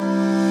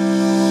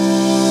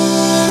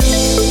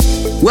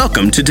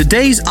Welcome to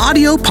today's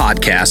audio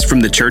podcast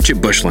from the Church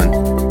at Bushland.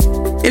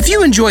 If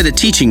you enjoy the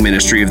teaching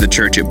ministry of the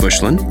Church at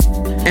Bushland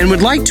and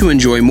would like to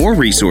enjoy more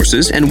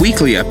resources and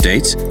weekly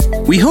updates,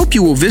 we hope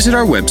you will visit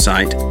our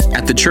website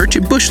at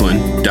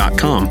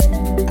thechurchatbushland.com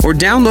or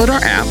download our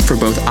app for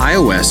both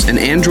iOS and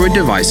Android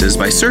devices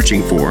by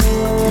searching for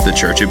The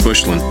Church at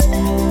Bushland.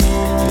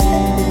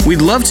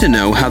 We'd love to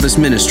know how this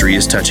ministry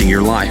is touching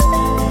your life.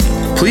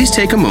 Please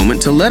take a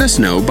moment to let us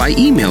know by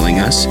emailing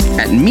us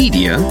at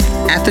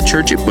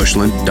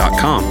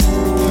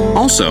media@thechurchatbushland.com.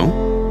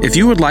 Also, if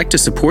you would like to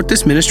support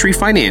this ministry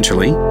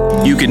financially,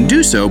 you can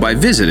do so by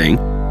visiting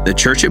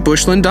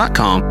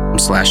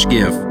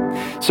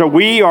thechurchatbushland.com/give. So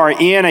we are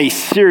in a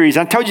series.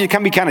 I told you it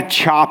can be kind of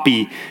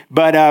choppy,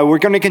 but we're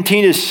going to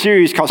continue this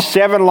series called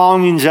 7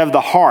 Longings of the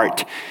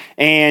Heart.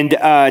 And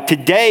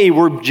today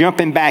we're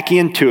jumping back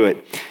into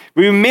it.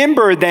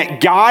 Remember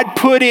that God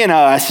put in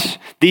us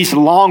these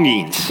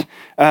longings.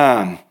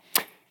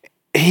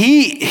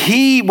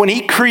 He when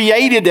He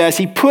created us,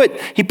 He put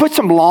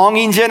some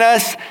longings in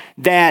us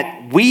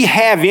that we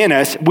have in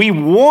us. We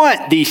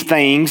want these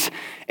things,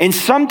 and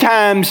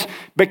sometimes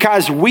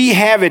because we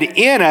have it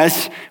in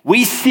us,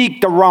 we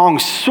seek the wrong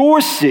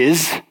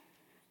sources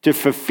to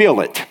fulfill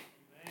it.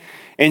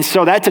 And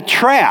so that's a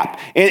trap.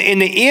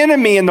 And the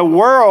enemy in the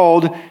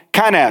world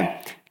kind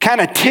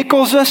of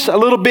tickles us a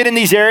little bit in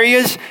these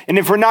areas, and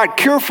if we're not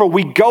careful,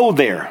 we go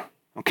there.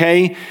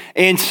 Okay?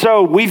 And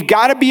so we've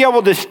got to be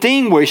able to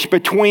distinguish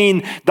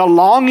between the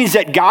longings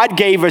that God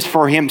gave us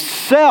for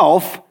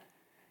Himself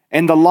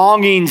and the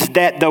longings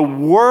that the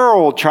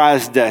world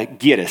tries to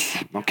get us.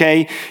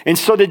 Okay? And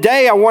so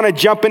today I want to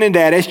jump into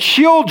that. As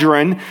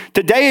children,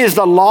 today is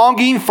the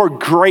longing for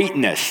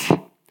greatness.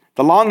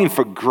 The longing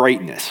for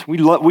greatness.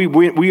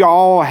 We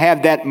all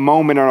have that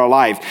moment in our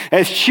life.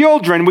 As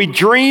children, we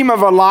dream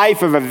of a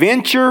life of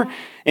adventure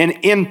and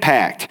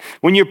impact.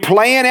 When you're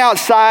playing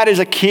outside as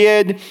a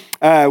kid,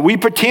 we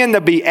pretend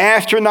to be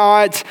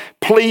astronauts,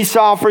 police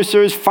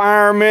officers,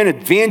 firemen,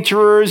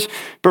 adventurers,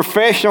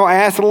 professional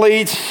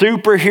athletes,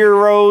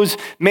 superheroes.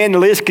 Man, the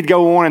list could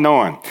go on and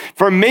on.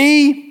 For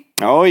me,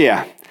 oh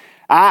yeah,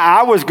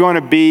 I was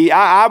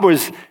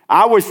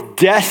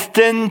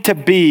destined to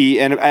be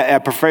a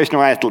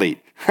professional athlete.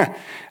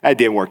 That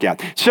didn't work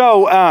out.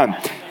 So,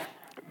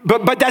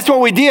 But that's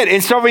what we did.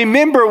 And so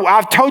remember,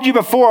 I've told you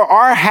before,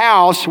 our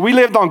house, we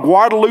lived on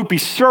Guadalupe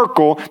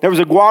Circle. There was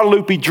a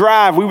Guadalupe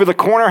Drive. We were the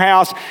corner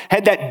house,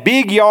 had that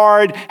big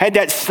yard, had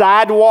that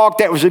sidewalk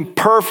that was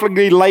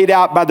perfectly laid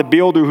out by the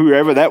builder,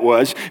 whoever that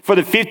was, for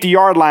the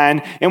 50-yard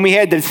line. And we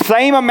had the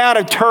same amount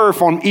of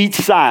turf on each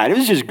side. It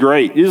was just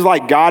great. It was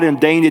like God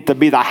ordained it to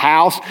be the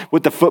house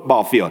with the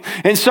football field.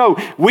 And so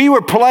we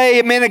would play,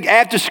 and then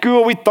after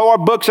school, we'd throw our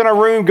books in our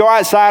room, go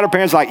outside. Our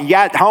parents were like, you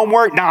got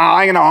homework? No,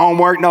 I ain't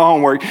no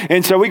homework.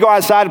 And so we go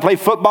outside to play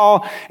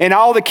football, and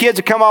all the kids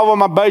would come over,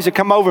 my buddies would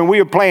come over, and we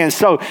were playing.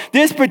 So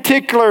this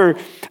particular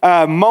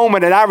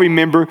moment that I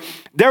remember,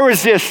 there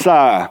was this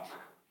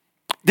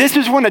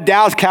is when the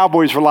Dallas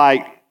Cowboys were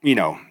like,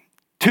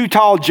 Too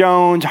Tall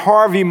Jones,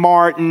 Harvey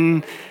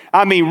Martin,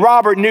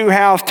 Robert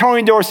Newhouse,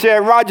 Tony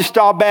Dorsett, Roger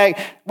Staubach.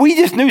 We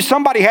just knew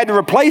somebody had to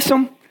replace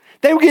them.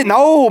 They were getting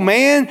old,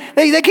 man.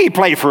 They can't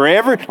play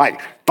forever.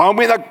 Like, throw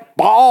me the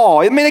ball.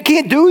 They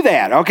can't do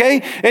that,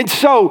 okay? And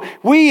so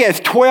we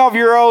as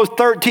 12-year-olds,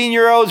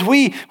 13-year-olds,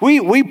 we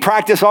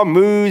practice our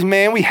moves,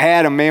 man. We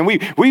had them, man. We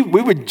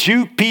would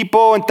juke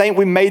people and think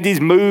we made these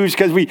moves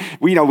because we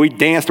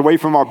danced away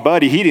from our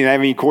buddy. He didn't have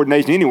any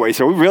coordination anyway,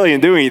 so we really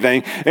didn't do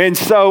anything. And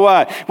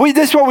so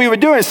this is what we were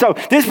doing. So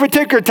this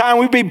particular time,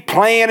 we'd be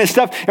playing and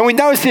stuff, and we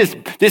noticed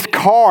this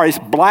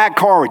black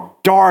car with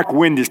dark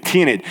windows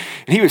tinted,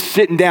 and he was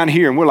sitting down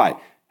here, and we're like,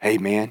 hey,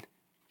 man,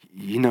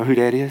 you know who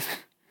that is?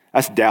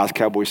 That's a Dallas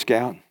Cowboy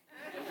scout.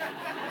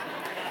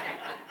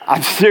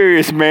 I'm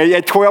serious, man.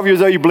 At 12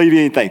 years old, you believe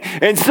anything.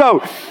 And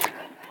so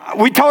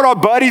we told our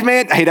buddies,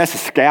 man, hey, that's a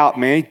scout,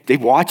 man. They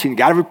watching.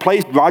 Got to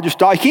replace Roger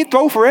Staubach. He can't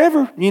throw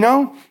forever, You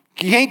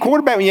can't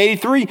quarterback when you're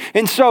 83.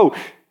 And so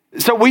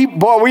we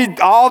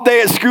all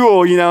day at school,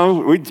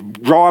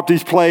 we'd draw up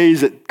these plays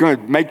that going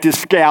to make this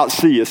scout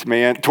see us,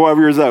 man. 12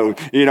 years old,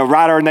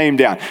 write our name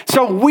down.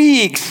 So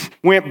weeks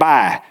went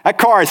by. That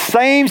car,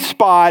 same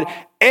spot,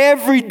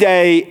 every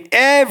day,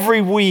 every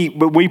week,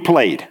 but we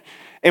played.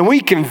 And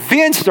we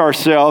convinced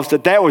ourselves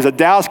that was a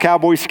Dallas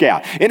Cowboy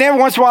scout. And every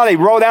once in a while, they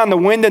roll down the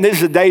window. And this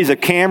is the days of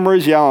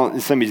cameras. Some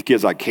of these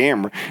kids like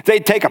camera.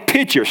 They'd take a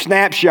picture,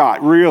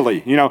 snapshot,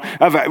 really,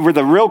 with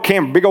a real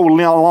camera, big old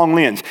long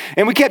lens.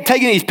 And we kept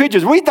taking these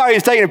pictures. We thought he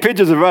was taking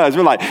pictures of us.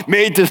 We're like,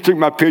 man, he just took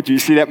my picture. You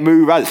see that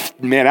move? I was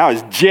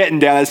jetting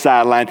down that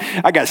sideline.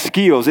 I got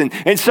skills. And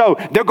so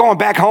they're going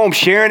back home,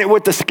 sharing it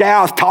with the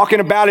scouts,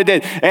 talking about it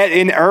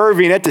in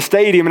Irving at the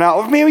stadium.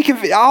 And we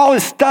can all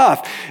this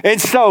stuff.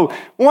 And so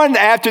one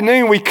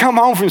afternoon, we come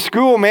home from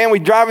school, man. We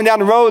driving down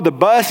the road, the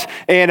bus,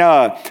 and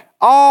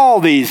all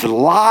these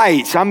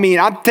lights. I'm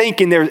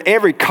thinking there's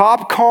every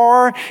cop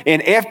car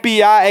and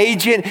FBI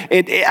agent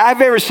I've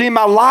ever seen in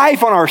my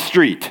life on our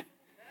street.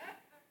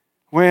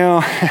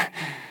 Well,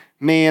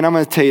 Man, I'm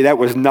going to tell you, that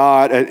was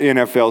not an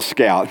NFL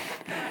scout.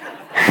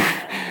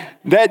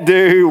 That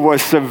dude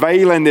was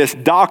surveilling this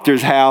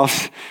doctor's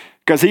house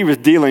because he was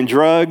dealing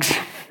drugs.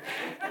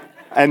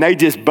 And they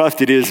just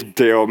busted his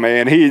tail,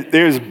 man. It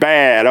was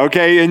bad,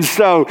 okay? And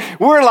so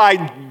we're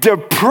like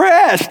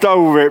depressed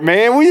over it,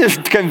 man. We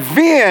just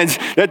convinced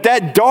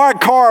that dark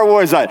car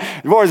was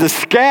a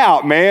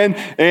scout, man.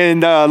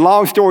 And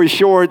long story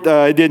short,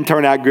 it didn't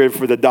turn out good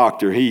for the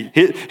doctor.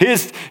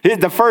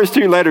 The first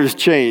two letters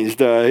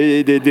changed.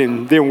 It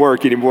didn't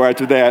work anymore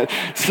after that.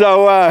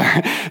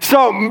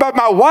 But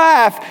my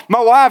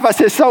wife, I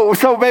said,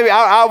 so baby,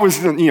 I was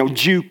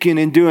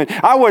juking and doing.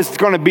 I was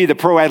going to be the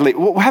pro athlete.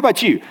 Well, how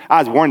about you?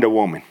 I was Wonder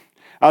Woman.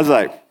 I was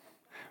like,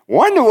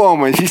 Wonder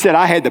Woman. She said,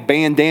 I had the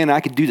bandana. I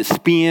could do the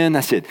spin.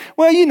 I said,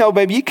 well,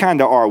 baby, you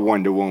kind of are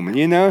Wonder Woman,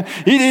 You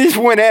just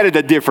went at it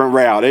a different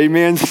route.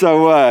 Amen.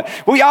 So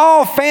we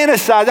all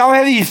fantasize. All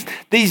have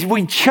these,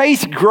 we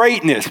chase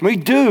greatness. We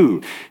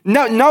do.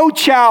 No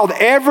child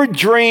ever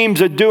dreams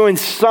of doing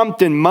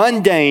something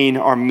mundane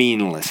or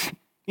meaningless.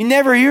 You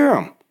never hear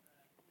them.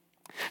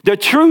 The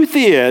truth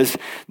is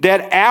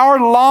that our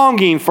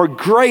longing for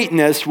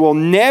greatness will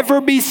never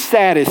be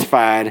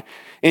satisfied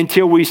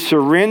until we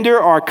surrender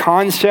our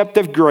concept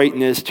of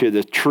greatness to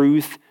the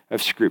truth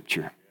of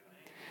Scripture.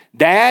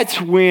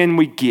 That's when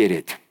we get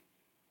it.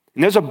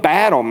 And there's a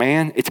battle,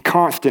 man. It's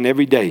constant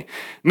every day.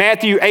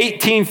 Matthew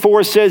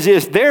 18:4 says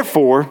this,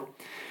 therefore,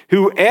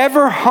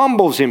 whoever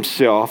humbles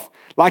himself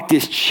like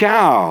this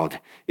child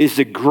is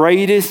the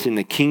greatest in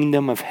the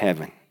kingdom of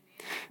heaven.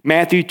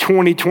 Matthew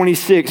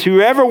 20:26,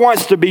 whoever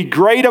wants to be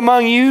great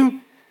among you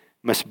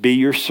must be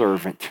your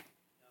servant.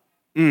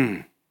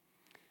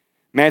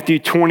 Matthew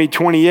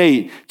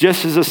 20:28,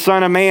 just as the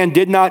Son of Man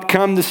did not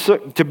come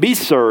to be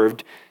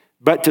served,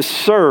 but to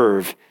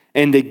serve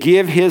and to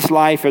give his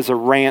life as a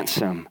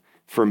ransom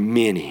for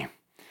many.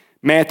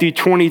 Matthew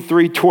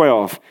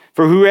 23:12,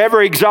 for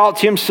whoever exalts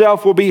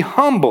himself will be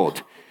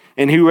humbled,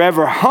 and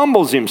whoever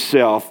humbles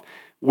himself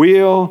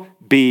will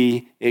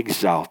be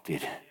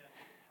exalted.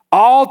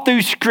 All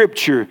through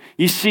Scripture,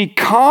 you see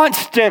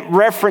constant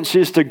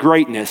references to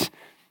greatness,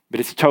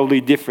 but it's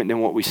totally different than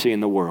what we see in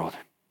the world.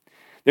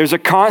 There's a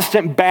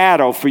constant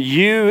battle for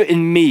you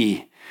and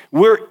me.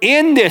 We're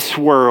in this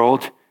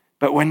world,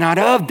 but we're not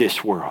of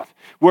this world.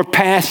 We're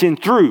passing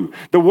through.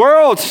 The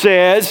world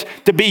says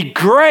to be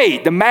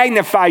great, to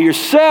magnify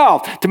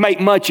yourself, to make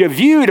much of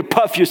you, to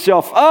puff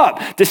yourself up,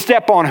 to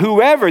step on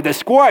whoever, to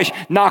squash,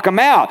 knock them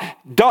out.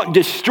 Don't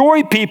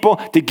destroy people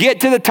to get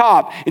to the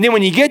top. And then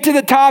when you get to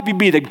the top, you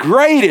be the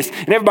greatest.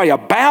 And everybody will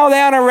bow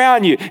down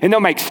around you. And they'll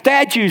make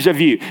statues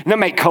of you. And they'll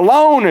make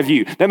cologne of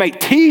you. They'll make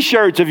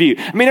T-shirts of you.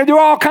 I mean, they'll do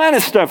all kind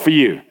of stuff for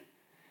you.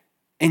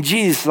 And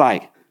Jesus is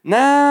like,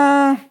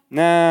 nah.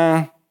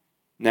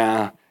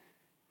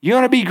 You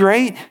want to be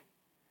great?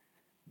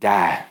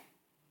 Die.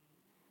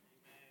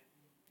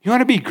 You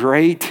want to be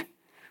great?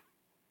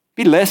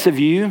 Be less of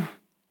you,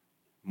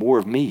 more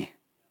of me.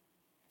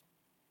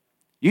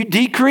 You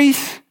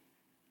decrease,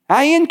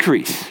 I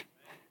increase.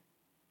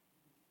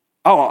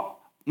 Oh,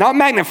 not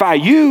magnify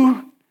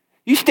you.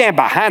 You stand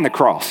behind the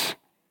cross.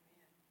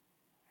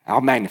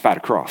 I'll magnify the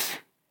cross.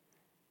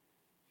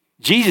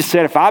 Jesus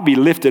said, if I be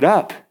lifted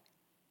up,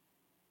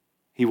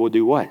 he will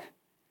do what?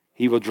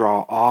 He will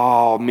draw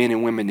all men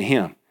and women to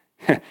him.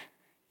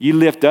 You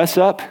lift us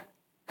up,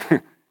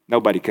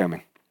 nobody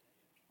coming.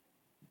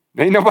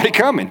 There ain't nobody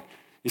coming.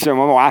 You say,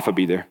 well, my wife will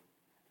be there.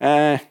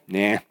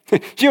 Nah.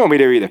 She won't be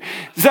there either.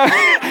 So,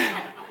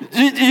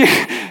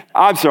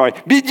 I'm sorry.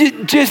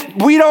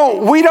 We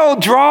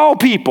don't draw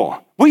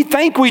people. We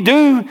think we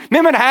do.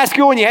 Remember in high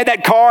school when you had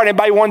that car and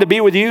everybody wanted to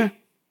be with you?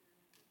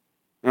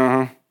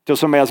 Till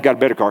somebody else got a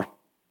better car.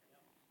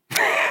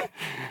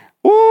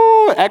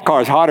 Ooh, that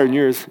car's hotter than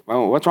yours.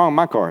 Oh, what's wrong with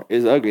my car?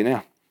 It's ugly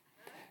now.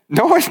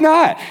 No, it's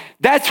not.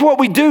 That's what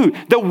we do.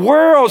 The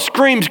world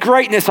screams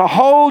greatness a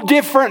whole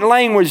different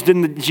language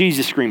than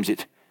Jesus screams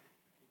it.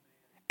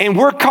 And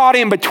we're caught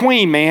in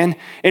between, man.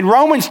 And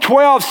Romans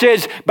 12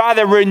 says, by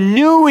the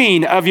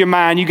renewing of your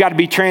mind, you got to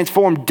be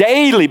transformed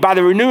daily by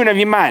the renewing of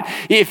your mind.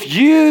 If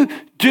you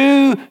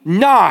do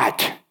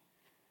not,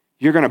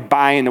 you're going to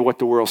buy into what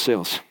the world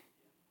sells.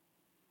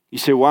 You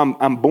say, well,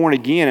 I'm born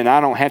again and I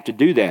don't have to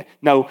do that.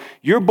 No,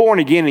 you're born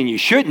again and you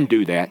shouldn't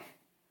do that,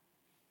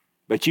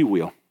 but you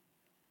will.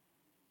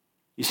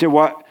 You say,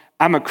 well,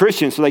 I'm a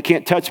Christian, so they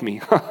can't touch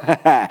me.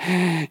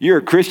 You're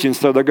a Christian,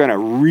 so they're going to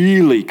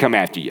really come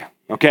after you,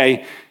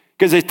 okay?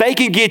 Because if they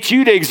can get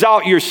you to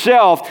exalt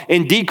yourself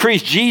and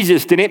decrease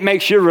Jesus, then it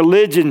makes your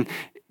religion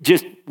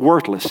just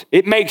worthless.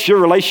 It makes your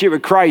relationship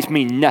with Christ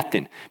mean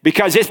nothing.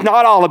 Because it's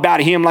not all about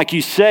him like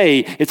you say,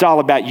 it's all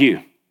about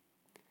you.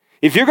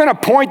 If you're going to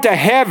point to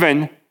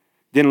heaven,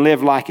 then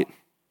live like it.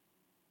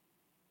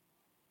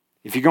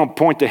 If you're going to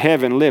point to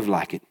heaven, live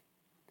like it.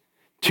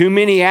 Too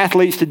many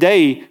athletes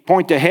today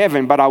point to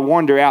heaven, but I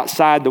wonder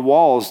outside the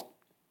walls,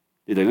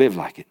 do they live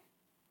like it?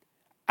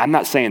 I'm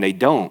not saying they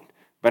don't,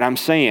 but I'm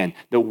saying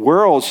the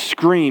world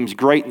screams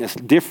greatness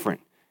different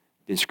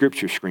than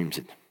Scripture screams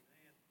it.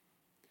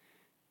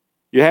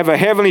 You have a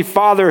heavenly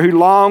Father who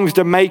longs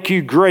to make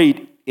you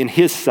great in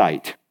his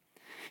sight.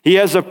 He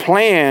has a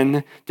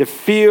plan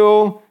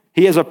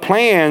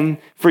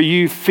for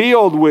you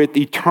filled with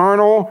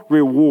eternal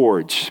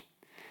rewards.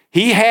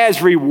 He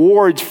has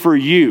rewards for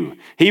you.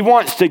 He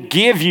wants to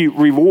give you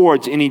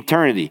rewards in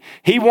eternity.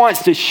 He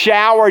wants to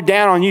shower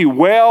down on you.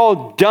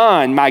 Well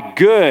done, my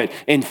good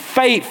and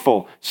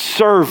faithful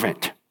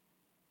servant.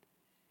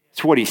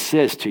 That's what he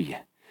says to you.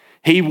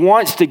 He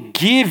wants to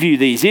give you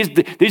these.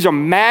 These are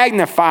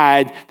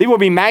magnified. They will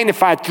be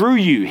magnified through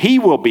you. He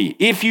will be.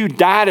 If you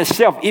die to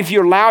self, if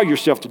you allow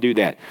yourself to do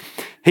that.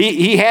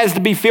 He has to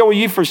be filled with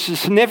you for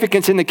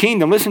significance in the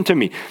kingdom. Listen to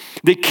me.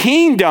 The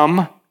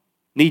kingdom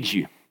needs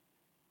you.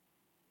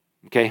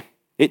 Okay?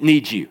 It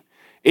needs you.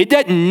 It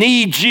doesn't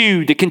need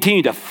you to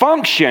continue to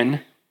function.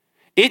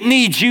 It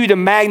needs you to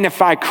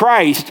magnify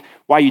Christ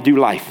while you do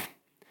life.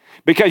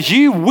 Because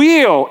you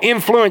will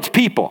influence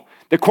people.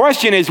 The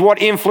question is,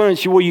 what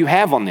influence will you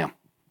have on them?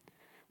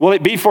 Will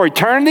it be for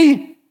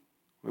eternity?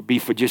 Or be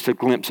for just a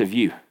glimpse of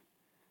you?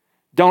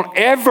 Don't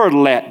ever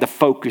let the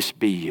focus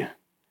be you.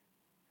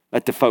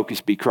 Let the focus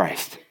be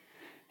Christ.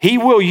 He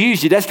will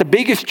use you. That's the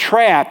biggest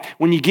trap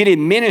when you get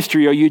in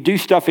ministry or you do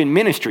stuff in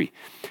ministry.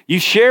 You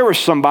share with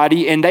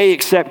somebody and they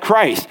accept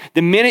Christ.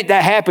 The minute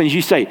that happens,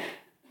 you say,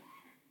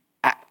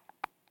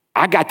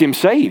 I got them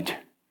saved.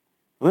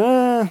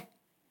 Well,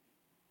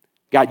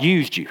 God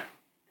used you.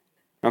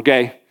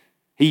 Okay?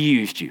 He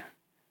used you.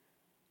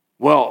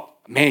 Well,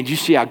 man, did you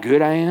see how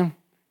good I am?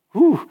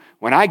 Whew.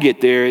 When I get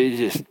there, it's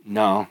just,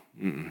 no.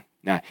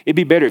 It'd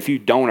be better if you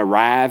don't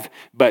arrive,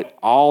 but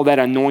all that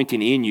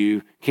anointing in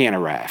you can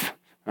arrive.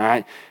 All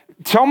right?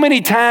 So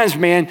many times,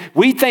 man,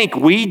 we think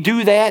we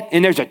do that,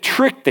 and there's a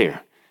trick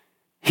there.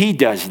 He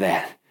does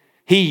that.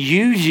 He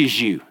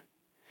uses you.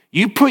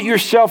 You put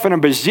yourself in a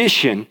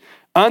position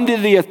under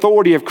the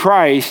authority of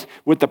Christ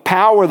with the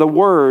power of the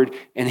word,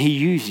 and he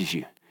uses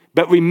you.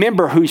 But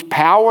remember whose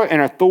power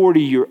and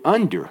authority you're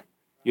under.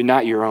 You're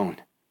not your own.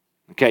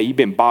 Okay, you've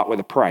been bought with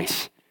a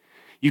price.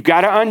 You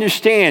got to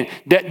understand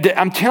that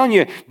I'm telling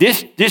you,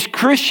 this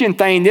Christian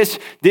thing, this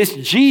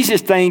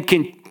Jesus thing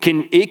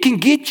can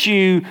get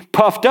you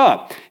puffed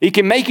up. It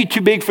can make you too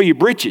big for your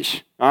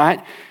britches. All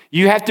right,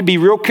 you have to be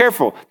real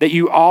careful that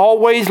you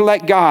always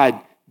let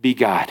God be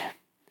God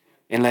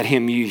and let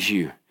him use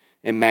you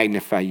and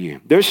magnify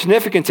you. There's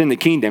significance in the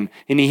kingdom,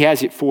 and he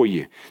has it for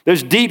you.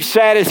 There's deep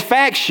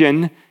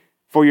satisfaction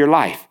for your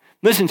life.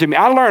 Listen to me.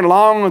 I learned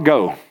long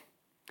ago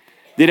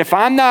that if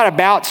I'm not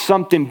about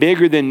something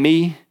bigger than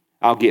me,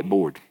 I'll get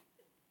bored.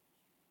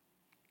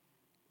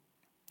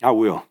 I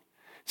will.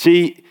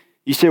 See,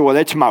 you say, well,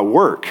 that's my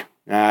work.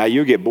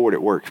 You'll get bored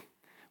at work.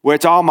 Well,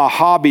 it's all my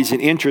hobbies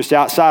and interests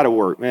outside of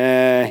work.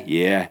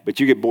 Yeah, but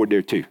you get bored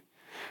there too.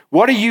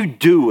 What are you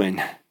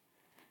doing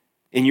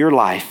in your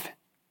life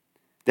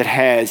that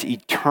has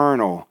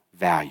eternal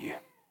value?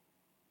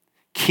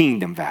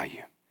 Kingdom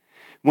value.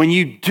 When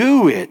you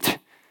do it,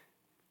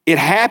 it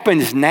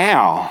happens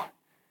now,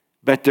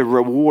 but the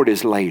reward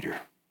is later.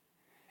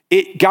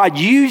 God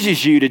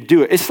uses you to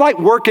do it. It's like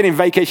working in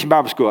Vacation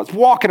Bible School. It's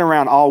walking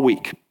around all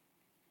week.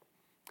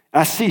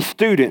 I see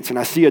students and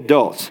I see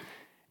adults,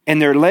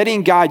 and they're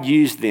letting God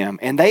use them,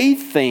 and they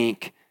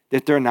think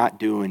that they're not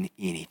doing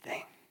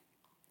anything.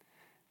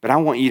 But I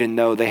want you to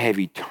know they have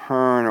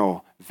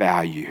eternal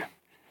value.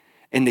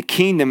 And the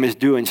kingdom is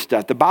doing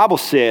stuff. The Bible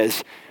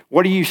says,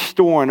 what are you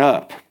storing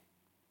up?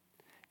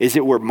 Is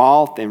it where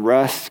moth and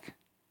rust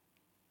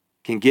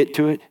can get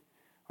to it?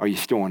 Or are you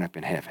storing up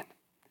in heaven?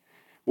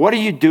 What are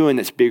you doing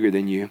that's bigger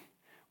than you?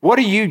 What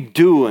are you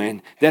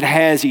doing that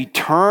has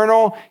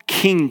eternal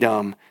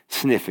kingdom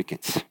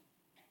significance?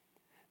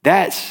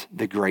 That's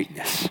the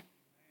greatness.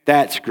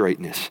 That's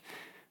greatness.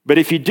 But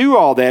if you do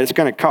all that, it's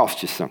going to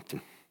cost you something.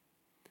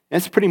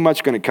 It's pretty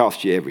much going to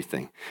cost you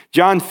everything.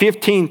 John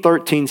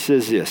 15:13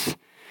 says this,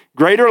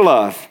 greater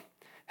love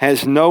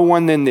has no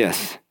one than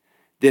this,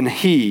 than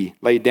he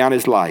laid down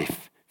his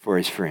life for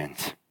his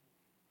friends.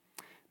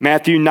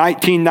 Matthew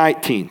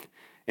 19:19,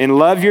 and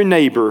love your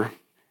neighbor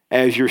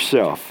as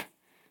yourself.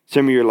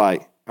 Some of you are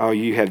like, oh,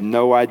 you have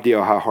no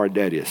idea how hard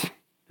that is.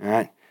 All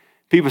right?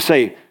 People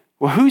say,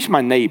 well, who's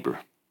my neighbor?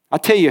 I'll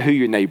tell you who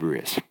your neighbor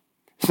is.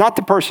 It's not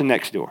the person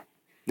next door,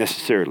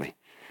 necessarily.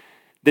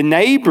 The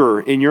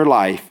neighbor in your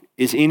life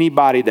is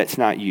anybody that's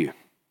not you.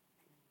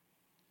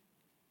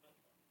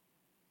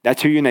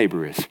 That's who your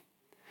neighbor is.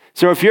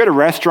 So if you're at a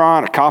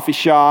restaurant, a coffee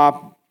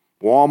shop,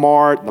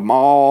 Walmart, the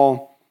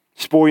mall,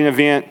 sporting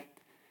event,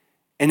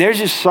 and there's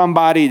just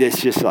somebody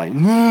that's just like,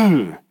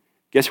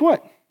 guess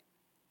what?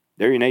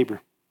 They're your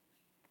neighbor.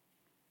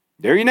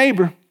 They're your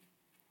neighbor.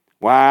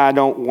 Why I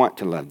don't want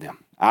to love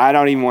them. I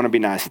don't even want to be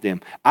nice to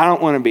them. I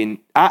don't want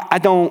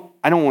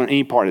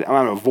any part of it. I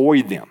want to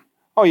avoid them.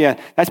 Oh yeah,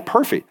 that's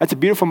perfect. That's a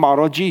beautiful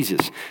model of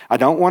Jesus. I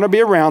don't want to be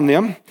around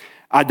them.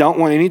 I don't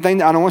want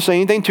to say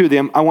anything to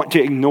them. I want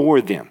to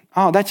ignore them.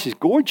 Oh, that's just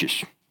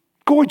gorgeous.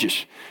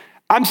 Gorgeous.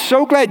 I'm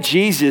so glad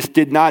Jesus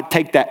did not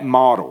take that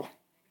model.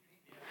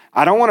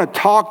 I don't want to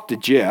talk to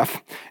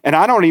Jeff, and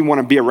I don't even want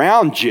to be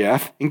around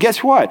Jeff. And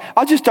guess what?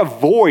 I'll just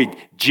avoid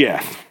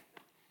Jeff.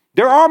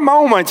 There are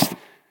moments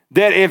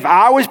that if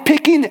I was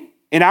picking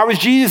and I was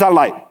Jesus, I'm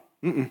like,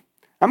 I'm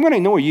going to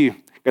ignore you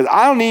because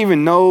I don't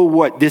even know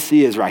what this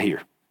is right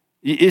here.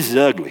 It's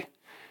ugly.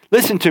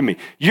 Listen to me.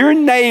 Your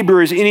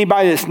neighbor is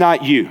anybody that's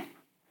not you.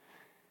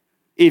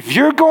 If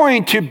you're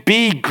going to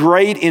be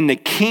great in the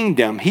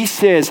kingdom, he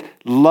says,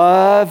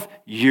 love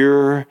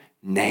your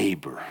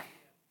neighbor.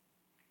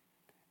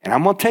 And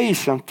I'm going to tell you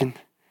something.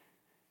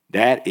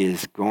 That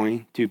is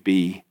going to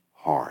be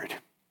hard.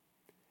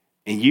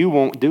 And you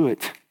won't do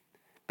it,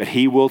 but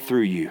he will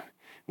through you.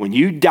 When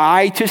you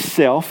die to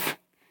self,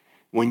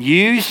 when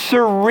you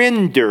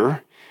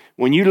surrender,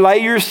 when you lay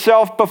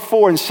yourself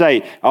before and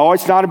say, oh,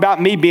 it's not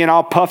about me being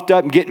all puffed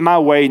up and getting my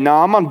way. No,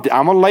 I'm going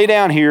to lay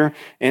down here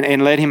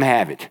and let him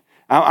have it.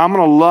 I'm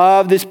going to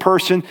love this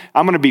person.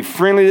 I'm going to be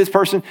friendly to this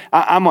person.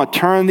 I'm going to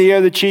turn the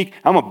other cheek.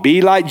 I'm going to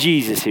be like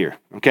Jesus here,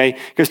 okay?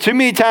 Because too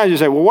many times you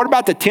say, well, what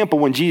about the temple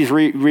when Jesus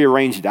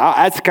rearranged it?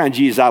 That's the kind of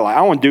Jesus I like.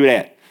 I want to do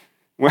that.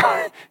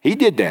 Well, he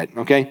did that,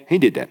 okay? He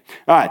did that.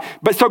 All right.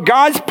 But so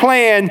God's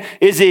plan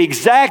is the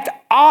exact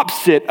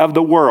opposite of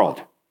the world.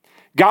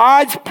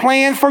 God's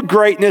plan for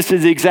greatness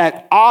is the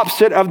exact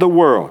opposite of the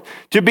world.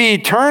 To be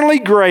eternally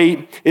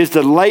great is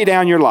to lay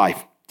down your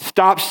life.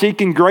 Stop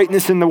seeking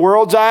greatness in the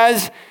world's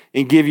eyes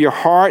and give your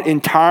heart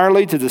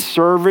entirely to the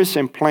service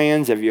and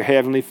plans of your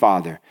Heavenly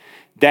Father.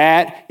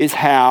 That is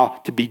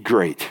how to be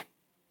great.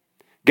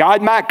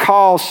 God might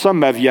call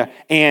some of you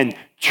and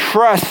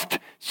trust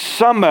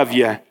some of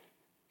you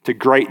to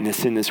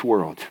greatness in this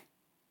world.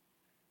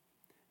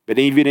 But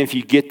even if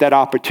you get that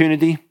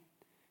opportunity,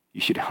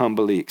 you should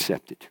humbly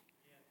accept it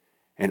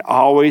and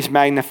always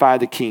magnify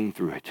the King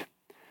through it.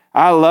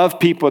 I love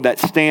people that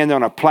stand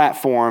on a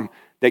platform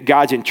that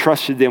God's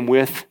entrusted them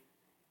with,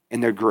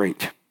 and they're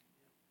great.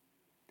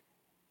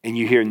 And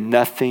you hear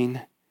nothing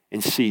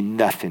and see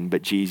nothing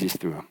but Jesus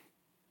through them.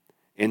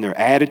 In their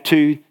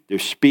attitude, their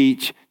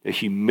speech, their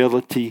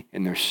humility,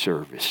 and their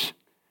service.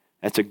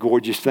 That's a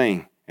gorgeous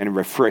thing and a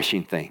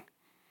refreshing thing.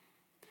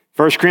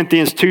 1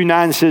 Corinthians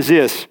 2:9 says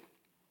this,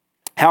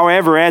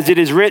 however, as it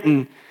is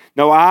written,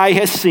 no eye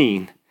has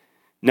seen,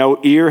 no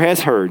ear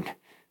has heard,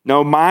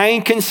 no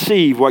mind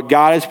conceived what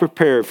God has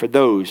prepared for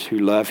those who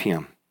love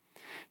him.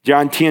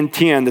 John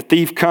 10:10, the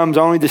thief comes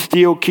only to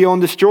steal, kill,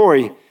 and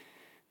destroy,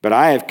 but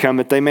I have come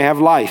that they may have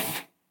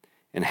life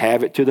and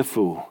have it to the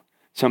full.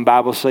 Some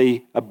Bibles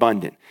say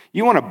abundant.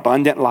 You want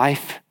abundant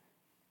life?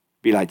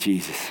 Be like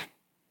Jesus.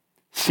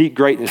 Seek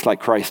greatness like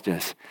Christ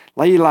does.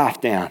 Lay your life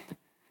down.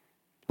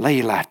 Lay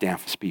your life down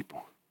for his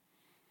people.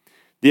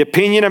 The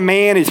opinion of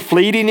man is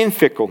fleeting and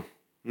fickle.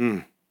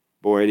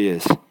 Boy, it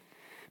is.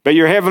 But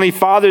your Heavenly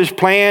Father's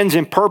plans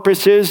and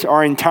purposes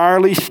are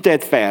entirely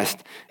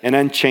steadfast and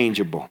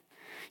unchangeable.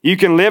 You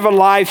can live a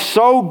life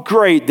so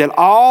great that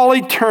all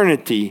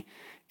eternity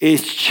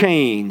is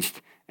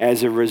changed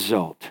as a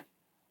result.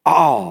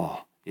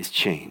 All is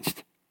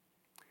changed.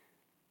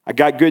 I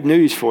got good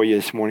news for you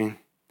this morning.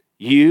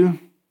 You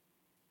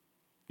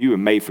were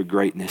made for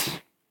greatness.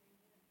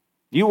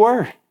 You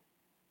were.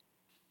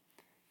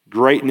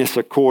 Greatness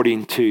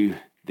according to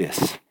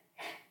this.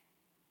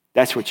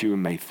 That's what you were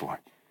made for.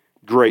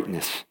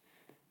 Greatness.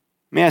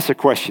 Let me ask a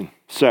question,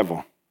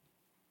 several.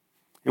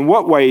 In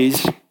what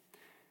ways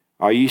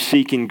are you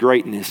seeking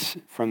greatness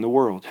from the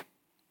world?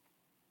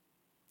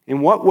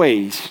 In what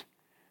ways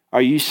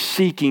are you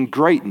seeking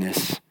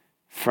greatness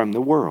from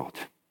the world?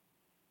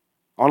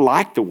 Or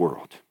like the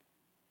world?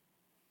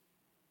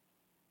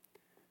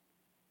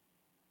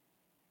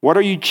 What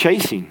are you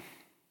chasing?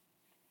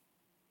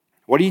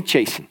 What are you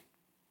chasing?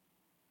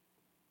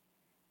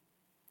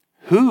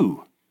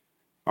 Who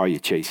are you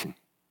chasing?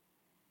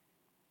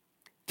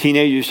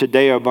 Teenagers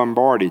today are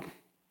bombarded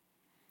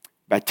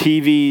by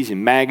TVs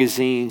and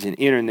magazines and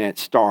internet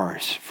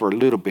stars for a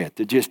little bit.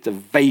 They're just a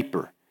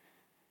vapor.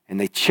 And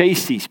they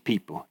chase these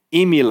people,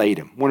 emulate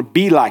them, want to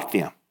be like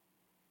them.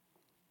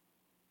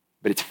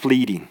 But it's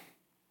fleeting.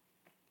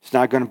 It's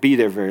not going to be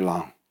there very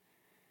long.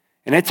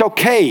 And it's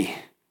okay.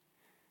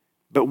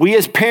 But we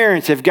as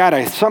parents have got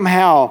to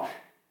somehow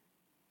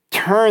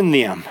turn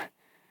them.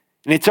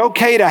 And it's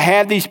okay to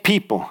have these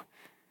people.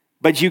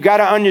 But you got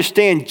to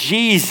understand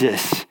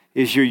Jesus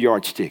is your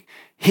yardstick.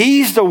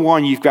 He's the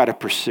one you've got to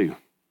pursue.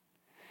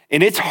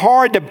 And it's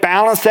hard to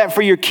balance that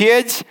for your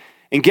kids.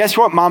 And guess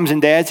what, moms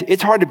and dads?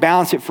 It's hard to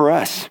balance it for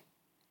us.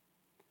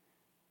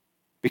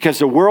 Because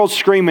the world's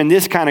screaming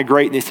this kind of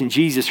greatness and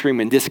Jesus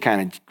screaming this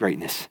kind of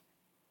greatness.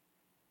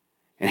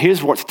 And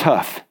here's what's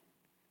tough.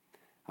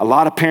 A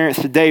lot of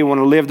parents today want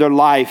to live their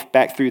life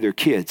back through their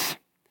kids.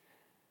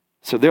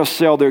 So they'll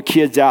sell their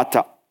kids out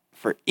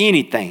for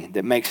anything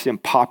that makes them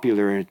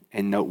popular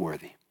and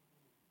noteworthy.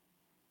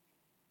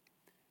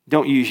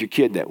 Don't use your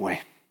kid that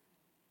way.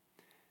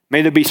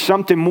 May there be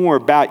something more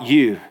about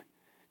you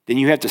than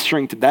you have to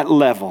shrink to that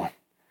level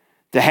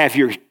to have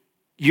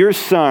your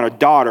son or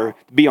daughter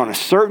be on a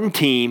certain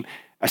team,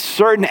 a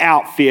certain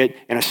outfit,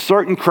 and a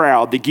certain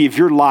crowd to give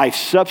your life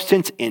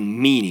substance and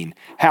meaning.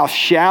 How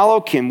shallow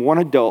can one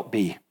adult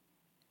be?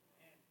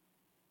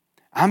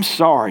 I'm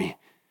sorry.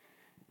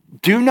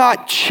 Do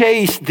not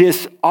chase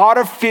this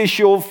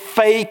artificial,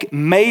 fake,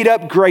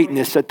 made-up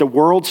greatness that the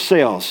world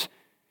sells.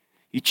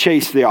 You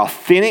chase the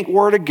authentic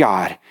Word of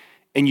God,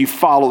 and you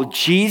follow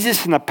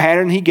Jesus and the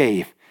pattern He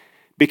gave,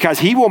 because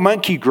He will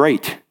make you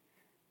great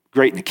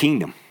in the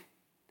kingdom.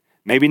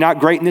 Maybe not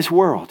great in this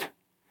world,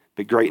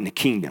 but great in the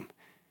kingdom.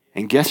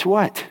 And guess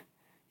what?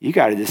 You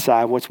got to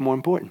decide what's more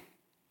important.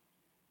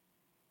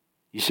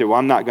 You say, well,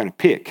 I'm not going to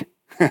pick.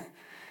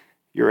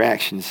 Your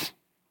actions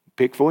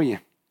pick for you.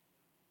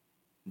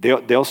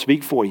 They'll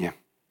speak for you.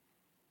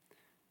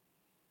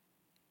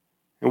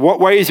 In what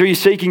ways are you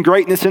seeking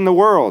greatness in the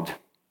world?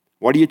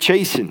 What are you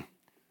chasing?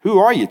 Who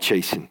are you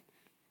chasing?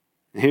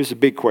 And here's the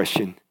big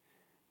question.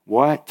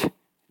 What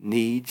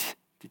needs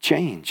to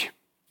change?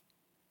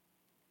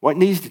 What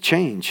needs to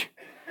change?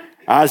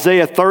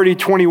 Isaiah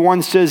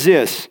 30:21 says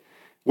this,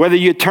 whether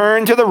you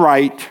turn to the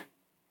right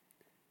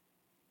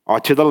or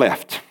to the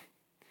left,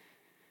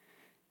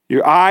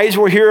 your eyes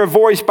will hear a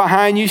voice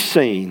behind you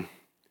saying,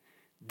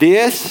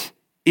 this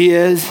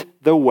is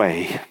the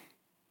way.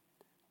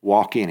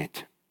 Walk in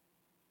it.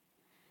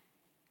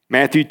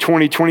 Matthew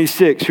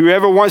 20:26,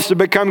 whoever wants to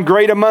become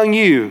great among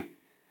you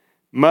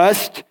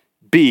must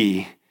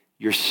be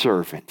your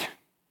servant.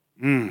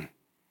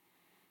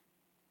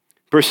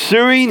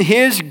 Pursuing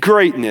His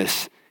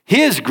greatness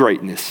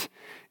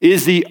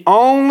is the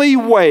only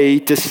way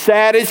to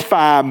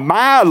satisfy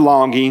my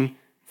longing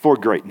for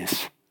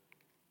greatness.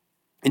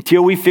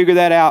 Until we figure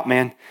that out,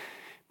 man,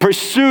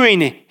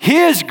 pursuing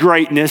His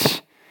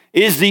greatness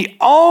is the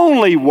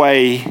only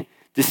way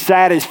to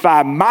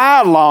satisfy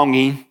my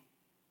longing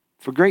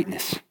for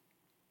greatness.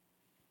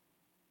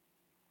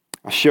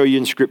 I'll show you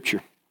in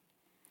Scripture.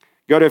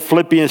 Go to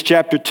Philippians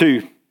chapter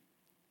 2.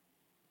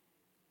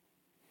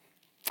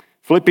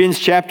 Philippians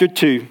chapter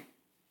 2.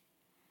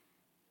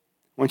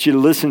 I want you to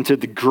listen to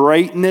the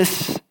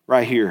greatness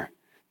right here.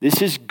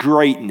 This is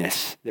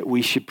greatness that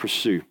we should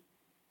pursue.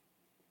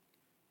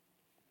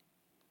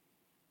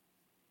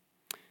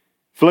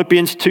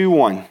 Philippians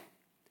 2:1.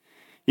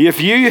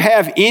 If you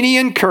have any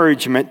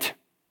encouragement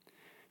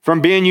from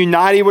being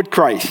united with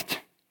Christ,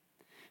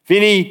 if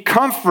any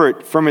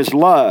comfort from His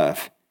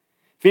love,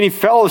 if any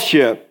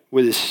fellowship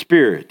with His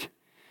Spirit,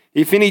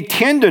 if any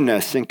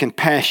tenderness and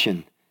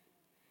compassion,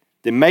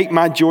 then make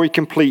my joy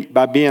complete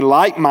by being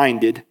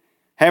like-minded,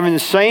 having the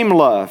same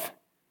love,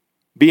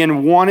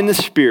 being one in the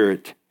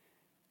Spirit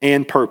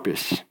and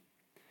purpose.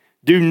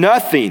 Do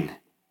nothing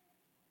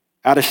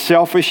out of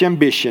selfish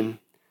ambition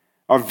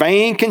or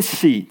vain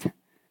conceit,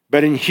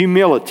 but in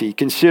humility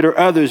consider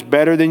others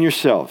better than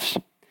yourselves.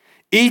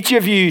 Each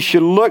of you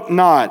should look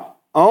not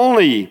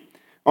only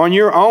on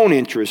your own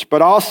interest,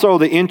 but also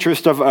the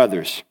interest of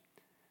others.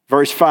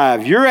 Verse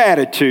 5, your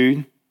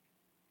attitude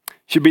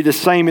should be the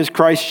same as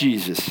Christ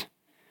Jesus,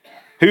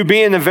 who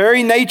being the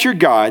very nature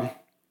God,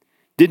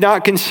 did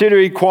not consider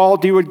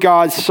equality with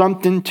God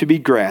something to be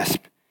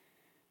grasped,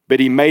 but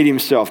He made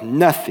Himself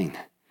nothing,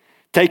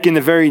 taking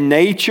the very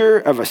nature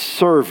of a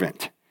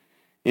servant,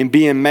 and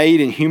being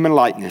made in human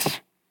likeness,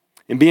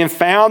 and being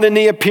found in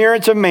the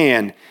appearance of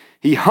man,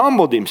 He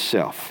humbled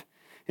Himself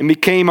and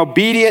became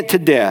obedient to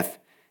death,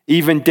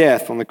 even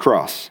death on the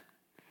cross.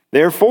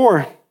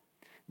 Therefore,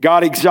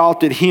 God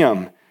exalted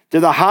Him to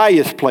the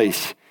highest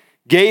place,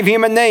 gave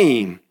Him a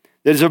name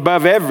that is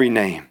above every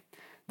name,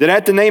 that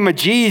at the name of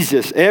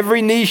Jesus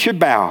every knee should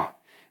bow,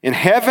 in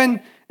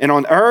heaven and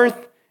on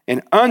earth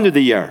and under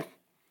the earth,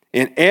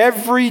 and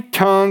every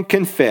tongue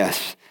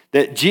confess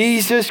that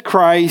Jesus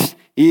Christ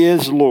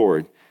is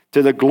Lord,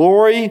 to the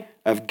glory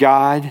of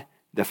God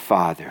the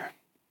Father.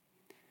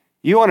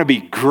 You want to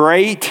be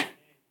great?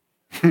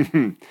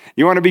 You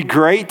want to be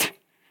great?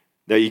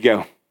 There you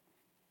go.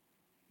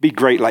 Be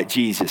great like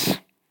Jesus.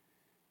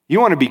 You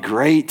want to be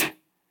great?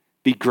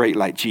 Be great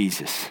like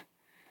Jesus.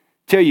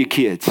 Tell your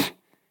kids,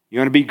 you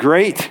want to be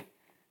great?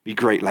 Be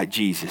great like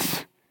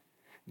Jesus.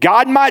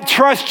 God might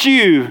trust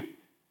you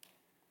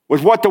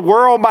with what the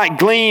world might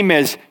glean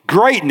as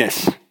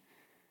greatness.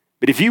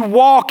 But if you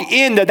walk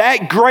into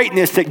that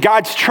greatness that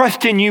God's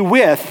trusting you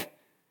with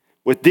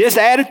this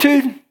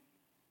attitude,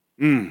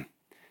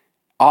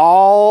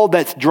 all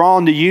that's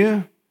drawn to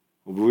you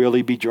will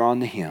really be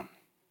drawn to Him.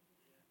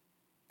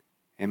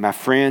 And my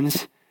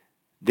friends,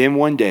 then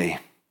one day,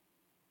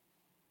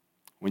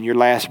 when your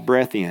last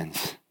breath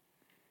ends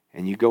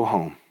and you go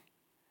home,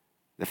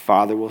 the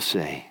Father will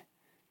say,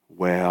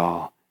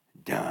 well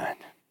done,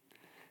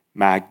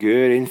 my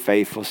good and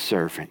faithful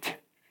servant.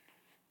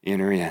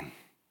 Enter in.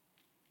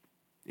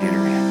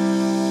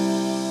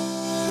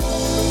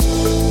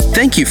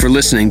 Thank you for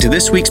listening to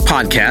this week's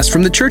podcast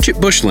from the Church at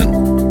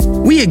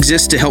Bushland. We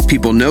exist to help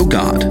people know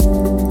God,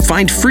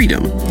 find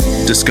freedom,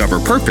 discover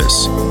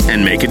purpose,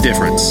 and make a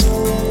difference.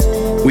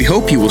 We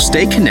hope you will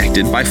stay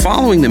connected by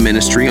following the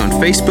ministry on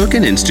Facebook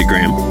and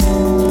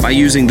Instagram, by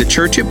using the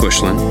Church at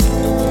Bushland,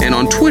 and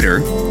on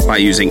Twitter by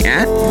using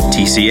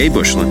 @TCA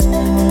Bushland.